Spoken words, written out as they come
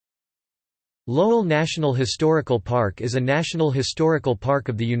Lowell National Historical Park is a national historical park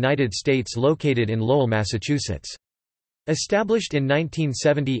of the United States located in Lowell, Massachusetts. Established in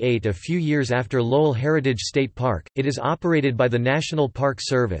 1978, a few years after Lowell Heritage State Park, it is operated by the National Park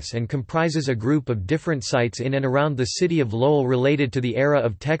Service and comprises a group of different sites in and around the city of Lowell related to the era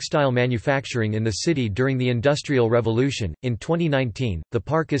of textile manufacturing in the city during the Industrial Revolution. In 2019, the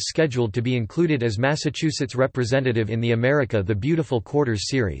park is scheduled to be included as Massachusetts' representative in the America the Beautiful Quarters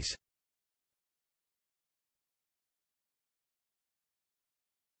series.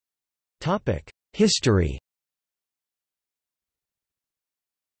 History.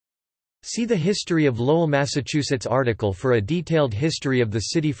 See the History of Lowell, Massachusetts article for a detailed history of the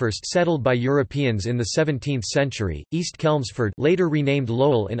city. First settled by Europeans in the 17th century, East Chelmsford, later renamed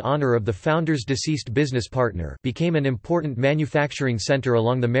Lowell in honor of the founder's deceased business partner, became an important manufacturing center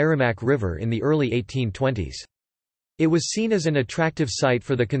along the Merrimack River in the early 1820s. It was seen as an attractive site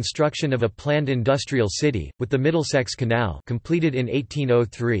for the construction of a planned industrial city, with the Middlesex Canal completed in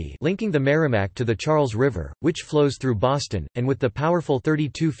 1803 linking the Merrimack to the Charles River, which flows through Boston, and with the powerful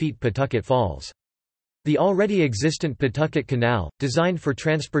 32-feet Pawtucket Falls. The already existent Pawtucket Canal, designed for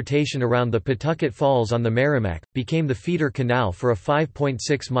transportation around the Pawtucket Falls on the Merrimack, became the feeder canal for a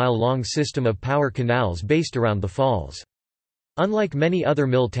 5.6-mile-long system of power canals based around the falls. Unlike many other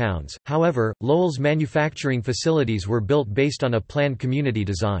mill towns, however, Lowell's manufacturing facilities were built based on a planned community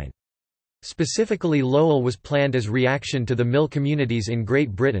design. Specifically, Lowell was planned as reaction to the mill communities in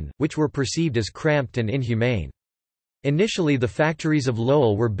Great Britain, which were perceived as cramped and inhumane. Initially, the factories of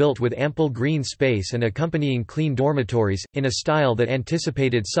Lowell were built with ample green space and accompanying clean dormitories, in a style that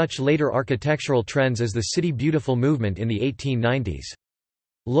anticipated such later architectural trends as the City Beautiful movement in the 1890s.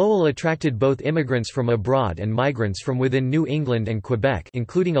 Lowell attracted both immigrants from abroad and migrants from within New England and Quebec,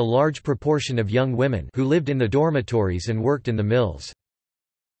 including a large proportion of young women who lived in the dormitories and worked in the mills.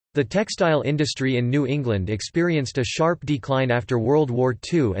 The textile industry in New England experienced a sharp decline after World War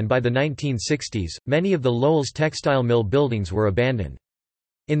II, and by the 1960s, many of the Lowell's textile mill buildings were abandoned.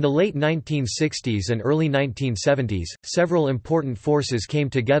 In the late 1960s and early 1970s, several important forces came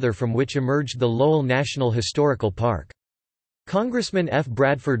together from which emerged the Lowell National Historical Park. Congressman F.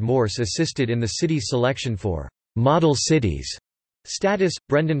 Bradford Morse assisted in the city's selection for model cities status.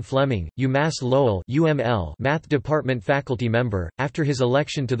 Brendan Fleming, UMass Lowell (UML) Math Department faculty member, after his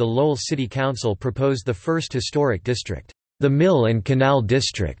election to the Lowell City Council, proposed the first historic district, the Mill and Canal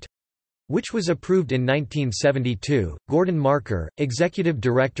District, which was approved in 1972. Gordon Marker, executive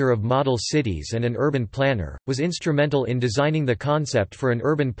director of Model Cities and an urban planner, was instrumental in designing the concept for an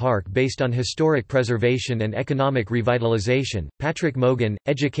urban park based on historic preservation and economic revitalization. Patrick Mogan,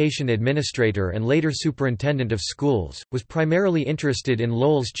 education administrator and later superintendent of schools, was primarily interested in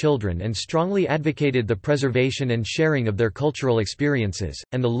Lowell's children and strongly advocated the preservation and sharing of their cultural experiences,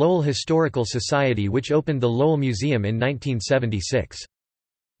 and the Lowell Historical Society, which opened the Lowell Museum in 1976.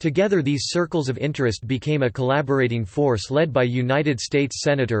 Together, these circles of interest became a collaborating force led by United States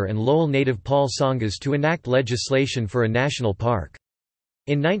Senator and Lowell native Paul Tsongas to enact legislation for a national park.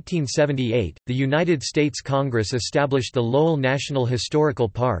 In 1978, the United States Congress established the Lowell National Historical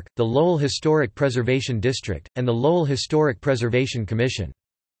Park, the Lowell Historic Preservation District, and the Lowell Historic Preservation Commission.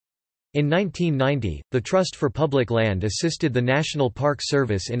 In 1990, the Trust for Public Land assisted the National Park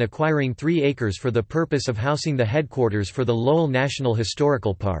Service in acquiring 3 acres for the purpose of housing the headquarters for the Lowell National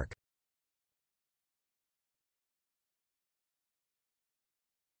Historical Park.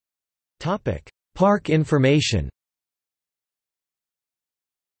 Park information.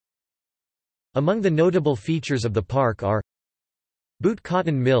 Among the notable features of the park are Boot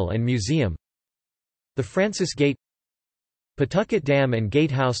Cotton Mill and Museum, the Francis Gate, Pawtucket Dam and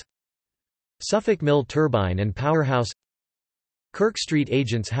Gatehouse, Suffolk Mill Turbine and Powerhouse, Kirk Street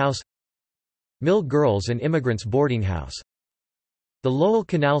Agents House, Mill Girls and Immigrants Boarding House, the Lowell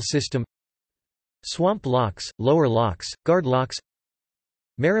Canal System, Swamp Locks, Lower Locks, Guard Locks,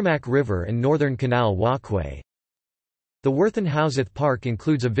 Merrimack River and Northern Canal Walkway. The Worthen Houseth Park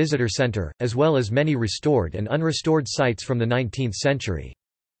includes a visitor center, as well as many restored and unrestored sites from the 19th century.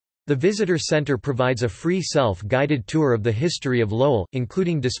 The Visitor Center provides a free self-guided tour of the history of Lowell,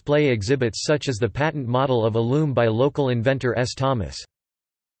 including display exhibits such as the patent model of a loom by local inventor S. Thomas.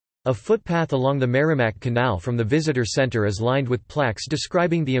 A footpath along the Merrimack Canal from the Visitor Center is lined with plaques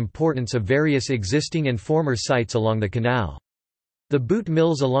describing the importance of various existing and former sites along the canal. The Boot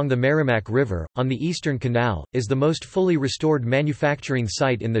Mills along the Merrimack River, on the Eastern Canal, is the most fully restored manufacturing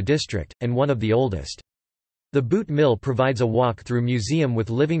site in the district, and one of the oldest. The Boot Mill provides a walk-through museum with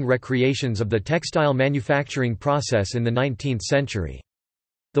living recreations of the textile manufacturing process in the 19th century.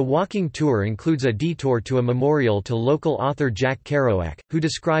 The walking tour includes a detour to a memorial to local author Jack Kerouac, who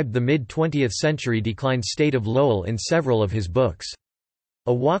described the mid-20th century declined state of Lowell in several of his books.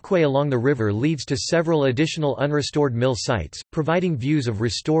 A walkway along the river leads to several additional unrestored mill sites, providing views of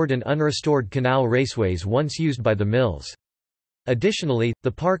restored and unrestored canal raceways once used by the mills. Additionally,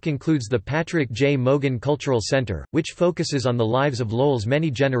 the park includes the Patrick J. Mogan Cultural Center, which focuses on the lives of Lowell's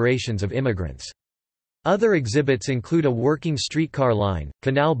many generations of immigrants. Other exhibits include a working streetcar line,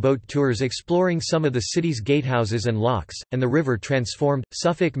 canal boat tours exploring some of the city's gatehouses and locks, and the river-transformed,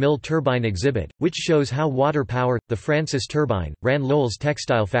 Suffolk Mill Turbine exhibit, which shows how water power, the Francis turbine, ran Lowell's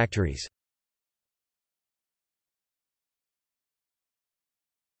textile factories.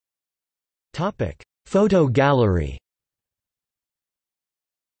 Photo gallery.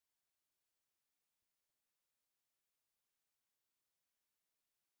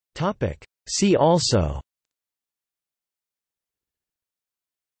 See also: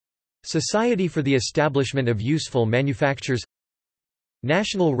 Society for the Establishment of Useful Manufactures,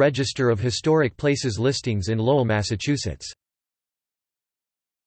 National Register of Historic Places listings in Lowell, Massachusetts.